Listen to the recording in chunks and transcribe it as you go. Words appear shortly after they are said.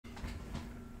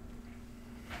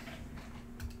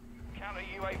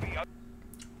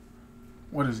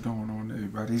What is going on,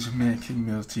 everybody? It's your man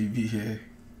KingMillsTV here.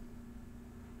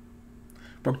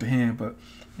 Broke the hand, but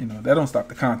you know that don't stop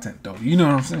the content though. You know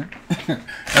what I'm saying?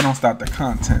 That don't stop the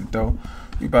content though.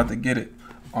 We about to get it.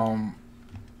 Yeah,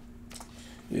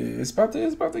 it's about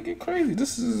to get crazy.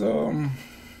 This is who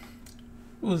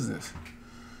is this?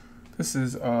 This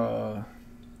is dang,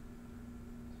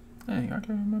 I can't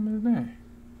remember his name.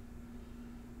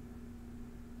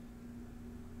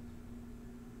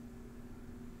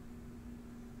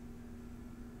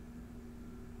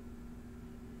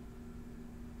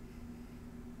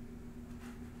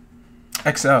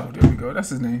 XCELL, there we go. That's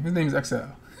his name. His name is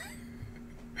XCELL.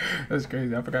 That's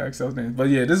crazy. I forgot XCELL's name. But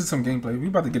yeah, this is some gameplay. We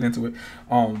about to get into it.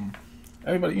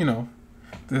 Everybody, you know,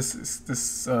 this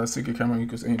secret camera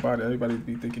equals AIMBOT. Everybody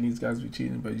be thinking these guys be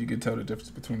cheating, but you can tell the difference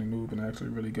between a noob and actually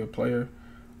a really good player,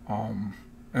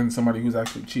 and somebody who's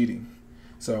actually cheating.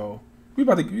 So we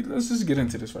about to let's just get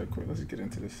into this right quick. Let's just get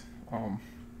into this.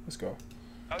 Let's go.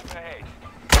 Okay.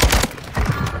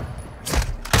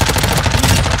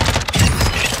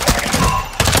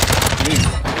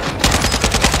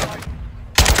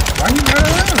 Why you not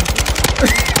around?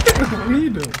 What are you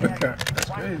doing? That's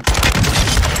crazy.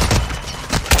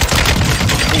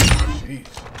 Oh, jeez.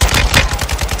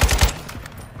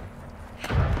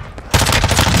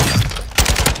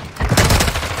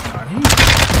 Nah, he's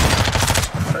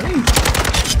crazy.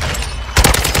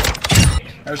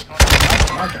 That's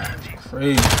my guy.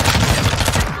 Crazy.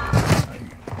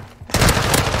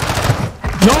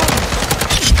 No!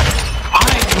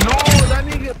 That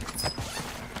nigga.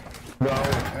 No,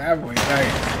 that boy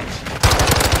nice.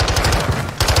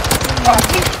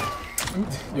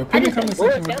 Yo, put in the comment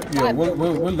section with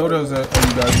what loadouts are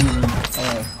you guys using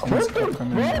in this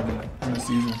upcoming in the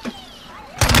season?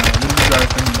 What do you guys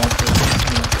think about this?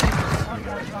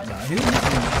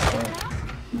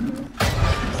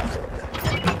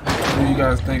 What do you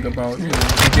guys think about the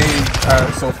game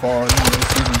so far?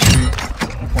 Season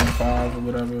 3.5 or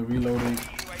whatever, reloaded.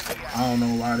 I don't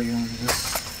know why they don't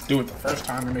just do it the first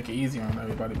time to make it easier on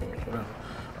everybody, but whatever.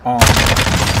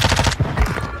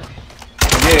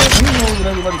 Yeah, let me know what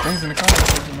everybody thinks in the comment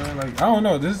section, man. Like, I don't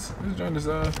know, this joint is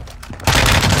that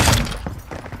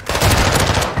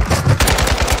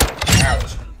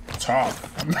was tough.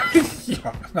 I'm not even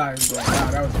like, nah,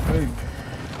 that was crazy.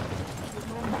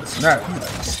 Snap,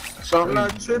 so I'm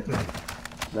not tripping.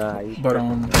 Nah, but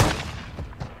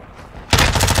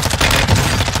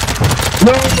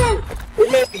no! It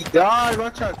made me die,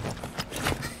 watch out.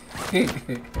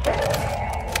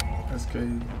 That's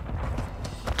crazy.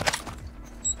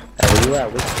 Where you at?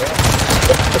 What's that?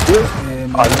 Yeah, man.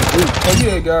 Oh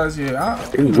yeah, guys, yeah.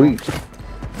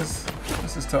 This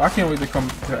is tough. I can't wait to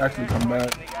actually come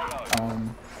back.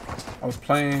 I was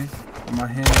playing with my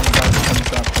hands, I was coming to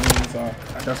stop playing, so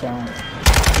that's why I don't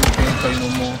do the gameplay no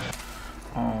more.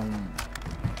 I'm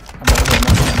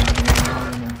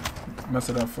gonna mess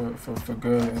it up for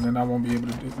good, and then I won't be able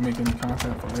to make any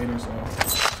content for later. So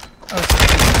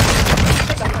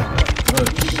good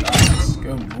shots,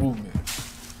 good movement.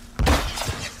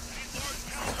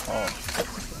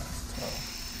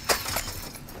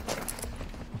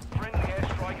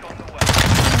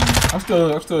 I'm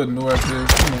still new at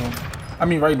this, you know. I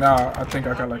mean, right now I think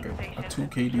I got like a 2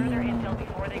 KD on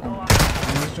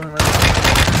this joint right now.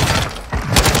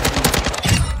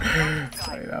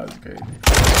 Like, that was crazy.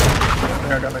 I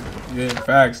think I got like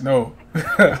facts. No,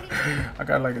 I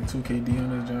got like a 2 KD on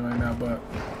this joint right now. But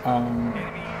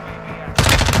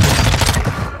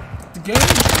the game,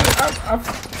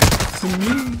 to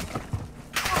me,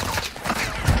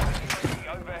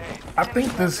 I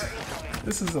think this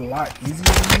is a lot easier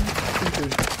than me. I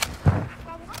think that,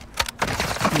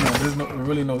 there's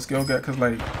really no skill gap, because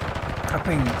like I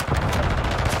think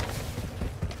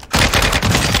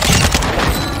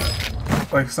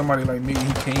like somebody like me,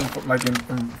 he came from like in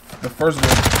the first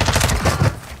one,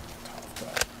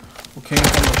 who came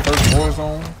from the first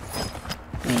Warzone,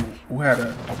 who had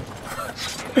a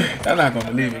I'm not gonna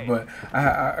believe it, but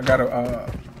I got a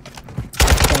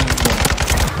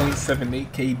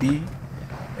 0.78 KD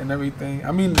and everything.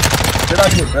 I mean, did I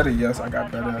get better? Yes, I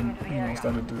got better.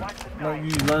 Started to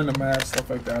you learn the math, stuff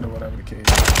like that, or whatever the case.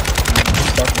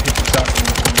 Start to hit the shots and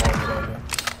whatever.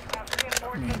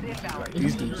 I mean, like,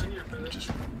 these dudes are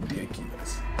just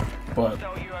ridiculous. But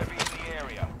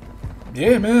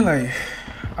yeah, man, like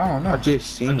I don't know. I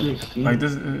just seen like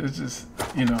this. It's just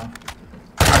you can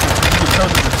tell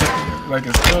there's a difference, like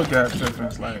a skill gap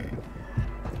difference, like.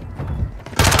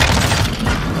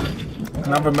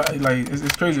 And I've been, like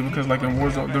it's crazy because like in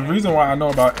Warzone, the reason why I know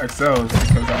about XCELL is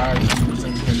because I actually was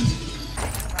in his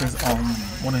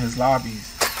one of his lobbies.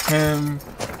 Him,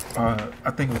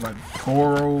 I think it was like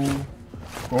Goro,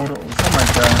 something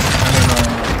like that. And then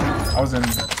I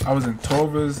was in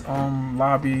Torva's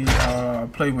lobby. I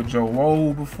played with Joe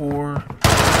Woe before.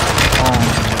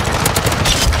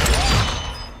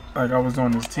 Like I was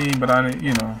on his team, but I didn't,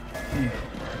 you know,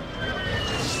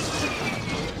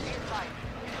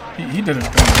 he did his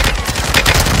thing.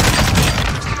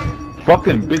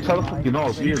 Fucking bitch, how the fuck you know I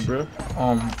was here, bro?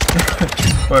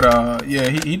 But yeah,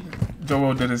 Joe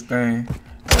Woe did his thing,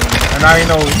 and I ain't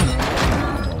know, you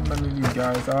know, none of these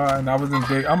guys. And I wasn't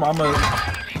big.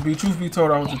 Truth be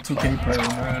told, I was a 2K player,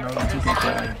 man. I was a 2K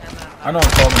player. I know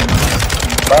I'm talking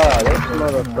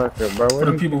about, for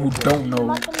the people who don't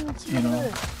know, you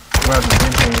know, who hasn't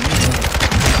been here, you know,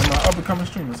 I'm an up and coming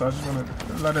streamer, so I just want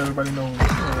to let everybody know, you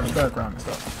know, the background and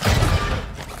stuff.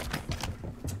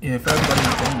 Yeah, if everybody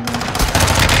knows,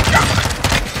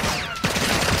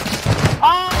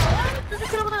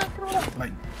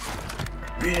 like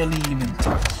barely even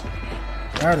touch.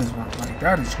 That is what, like,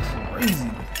 that is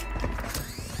crazy.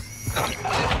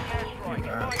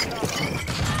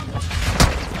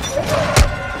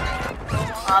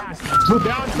 Two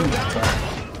down.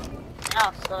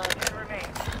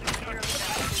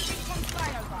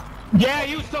 Yeah,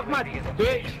 you suck my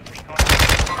dick.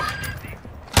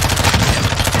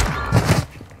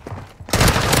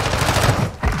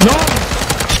 No!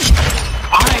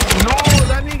 I know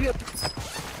that nigga.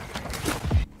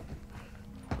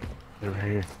 They're right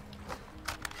here.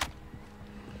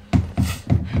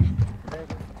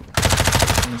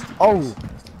 Oh!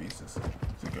 Mr. Beast is a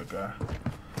good guy.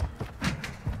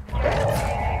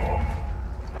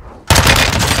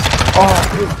 Oh,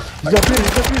 he's up here.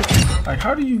 Like,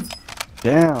 how do you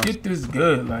get this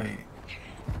good? Like,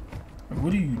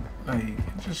 what do you, like,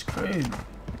 it's just crazy.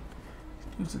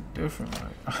 Dudes are different,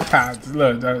 like,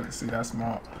 look, see, that's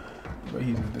smart. But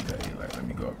he just did that, he like, let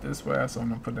me go up this way, so I'm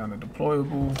gonna put down the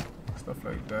deployable, stuff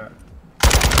like that.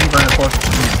 He ran across the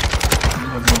street. He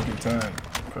wasn't gonna get tagged.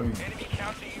 Crazy.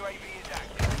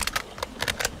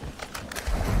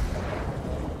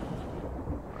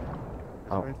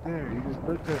 Oh. Right there, you just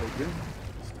looked at it, dude.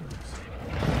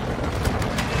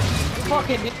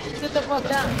 Fucking sit the fuck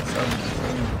down.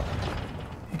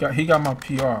 He got my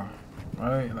PR,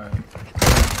 right? Like,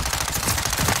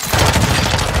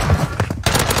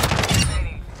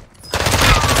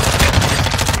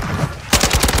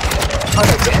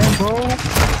 oh, damn, bro.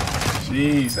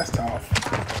 jeez, that's tough.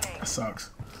 That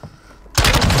sucks.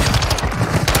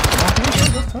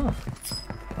 That's tough.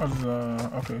 I was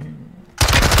okay.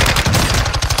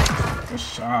 Good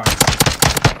shot. I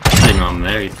didn't know I'm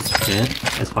there, you shit.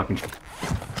 That's fucking.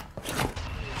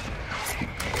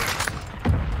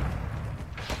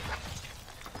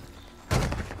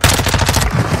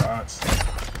 Shots.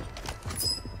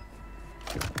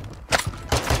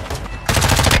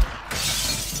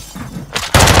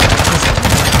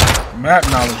 Map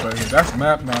knowledge right here. That's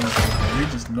map knowledge right here. You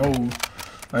just know,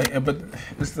 like, but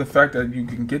it's the fact that you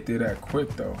can get there that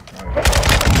quick though. Like,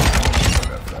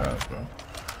 that fast, bro.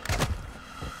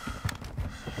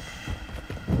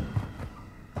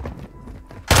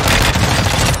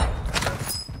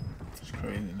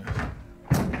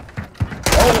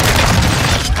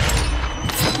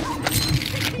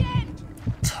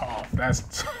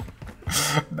 That's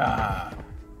nah.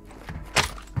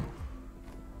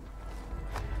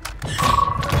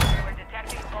 We're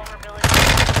detecting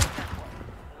vulnerabilities.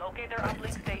 Locate their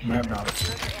uplink station. Map knowledge.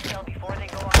 Intel before they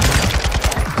go on.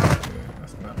 Yeah,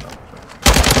 that's map knowledge.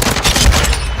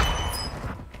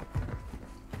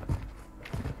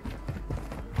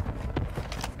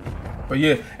 But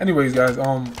yeah, anyways, guys,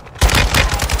 yeah,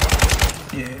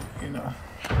 you know,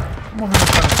 I'm over here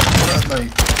trying to figure out,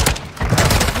 like,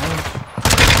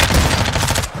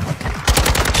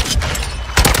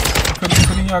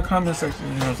 put in your comment section,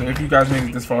 you know what I'm saying, if you guys made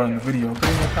it this far in the video, put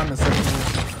in your comment section,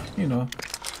 you know,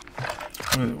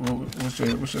 what's your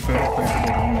favorite place to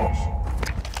go to watch?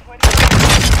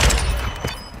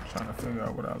 Trying to figure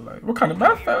out what I like. What kind of,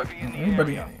 matter of fact,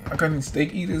 anybody, I got any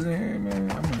steak eaters in here, man?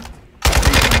 I'm gonna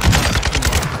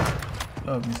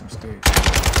love me some steak.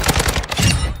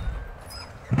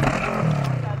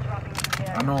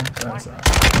 I know I'm fast.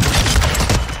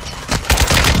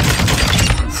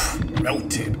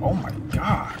 Melted. Oh my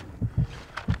god.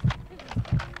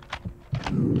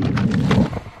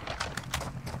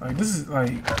 Like, this is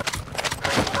like.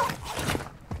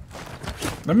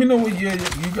 Let me know what year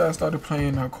you guys started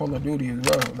playing Call of Duty as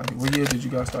well. Like, what year did you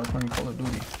guys start playing Call of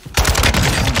Duty?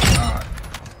 Oh my god.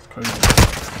 It's crazy.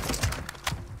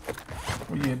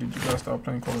 What year did you guys start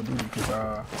playing Call of Duty? Because,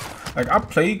 like, I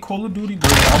played Call of Duty,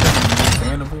 but I wasn't a big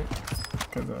fan of it.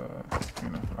 Because, you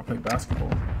know, I play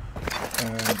basketball,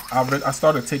 and I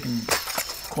started taking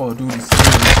Call of Duty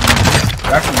seriously.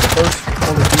 Actually, the first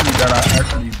Call of Duty that I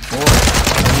actually bought,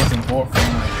 it wasn't bought from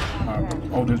like my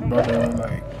oldest brother, or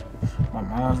like my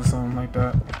mom's or something like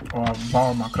that, or I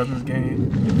borrowed my cousin's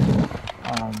game.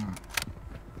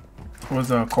 It was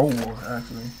Cold War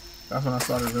actually. That's when I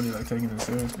started really like taking it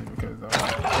seriously because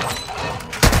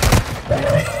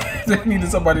they needed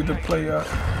somebody to play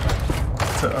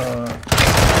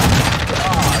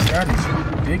that is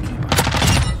ridiculous.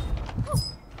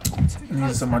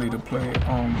 Needed somebody to play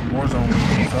Warzone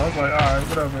with me. So I was like, alright,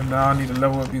 whatever. Now I need to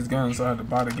level up these guns, so I had to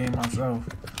buy the game myself.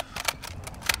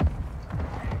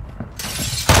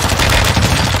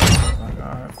 Like,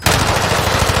 alright.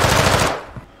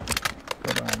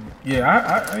 But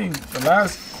yeah, I mean, the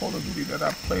last Call of Duty that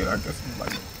I played, I guess was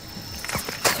like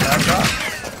Black Ops,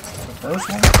 the first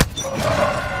one.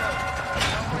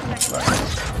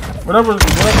 Whatever one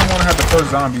had the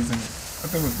first zombies in it. I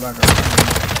think it was Black Ops.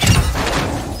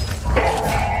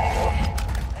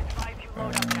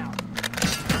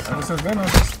 Ever since then,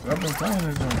 I've been playing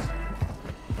this game.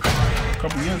 A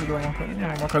couple years ago,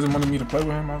 my cousin wanted me to play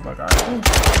with him. I was like, alright, cool.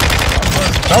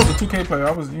 That was a 2K player.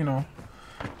 I was, you know,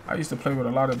 I used to play with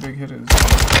a lot of big hitters. Big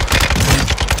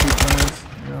players,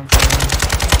 you know what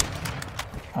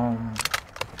I'm saying?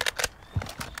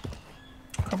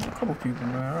 Couple people,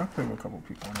 man. I play with a couple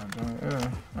people on that joint. Yeah,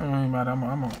 it don't even matter. I'm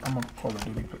a Call of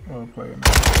Duty player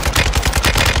now.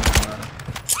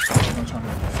 I'm not trying to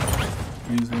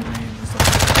use their names and stuff.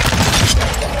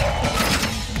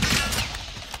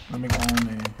 I make my own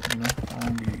name, you know. I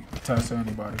don't be attached to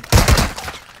anybody.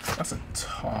 That's a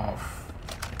tough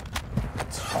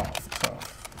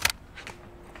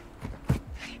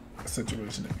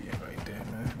situation to be in right there,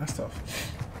 man. That's tough.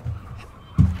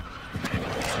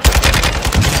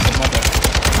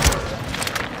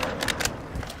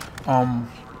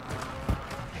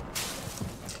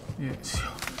 Yeah.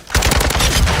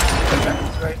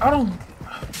 Like, I don't.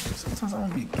 Sometimes I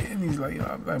don't be getting these like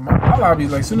my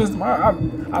lobbies. Like, soon as I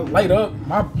light up,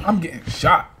 I'm getting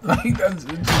shot. Like that's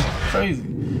just crazy.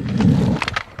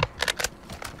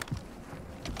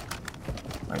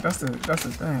 Like that's the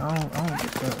thing. I don't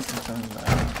get that sometimes. Like,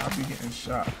 I'll be getting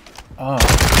shot. Like,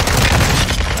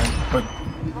 but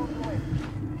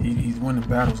he's winning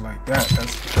battles like that.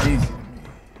 That's crazy to me.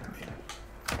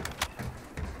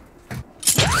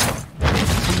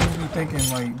 Thinking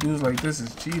like dudes like this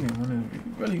is cheating when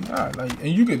it's really not. Like, and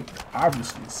you could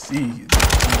obviously see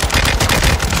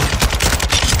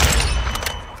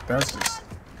that's just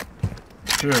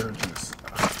pure just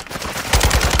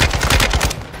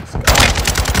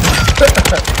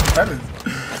that is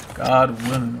God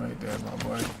willing right there, my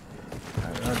boy.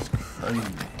 Like, that's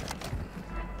crazy.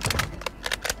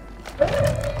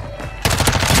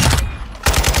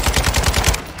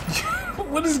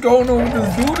 What is going on with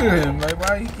this dude to him? Like,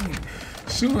 why he keep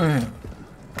shooting him?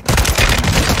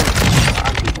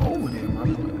 I keep over there, my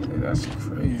boy. Like, that's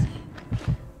crazy.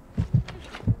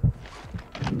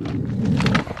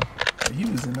 Like, he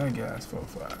was in that gas for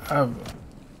forever.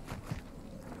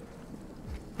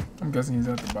 I'm guessing he's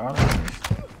at the bottom.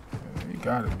 Yeah, he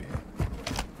gotta be.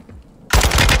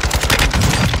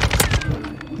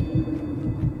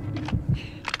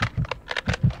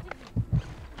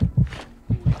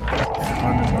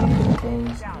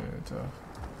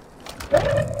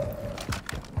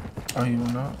 Oh, he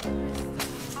went up.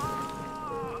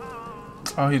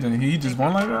 Oh, he didn't. He just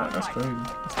won like that? That's crazy.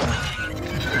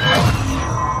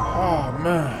 Oh,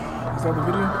 man. Is that the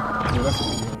video? Yeah, that's the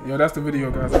video. Yo, that's the video,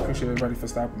 guys. I appreciate everybody for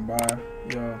stopping by.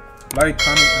 Yo, like,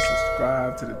 comment, and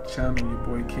subscribe to the channel. Your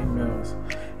boy, King Mills.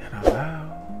 And I'm out.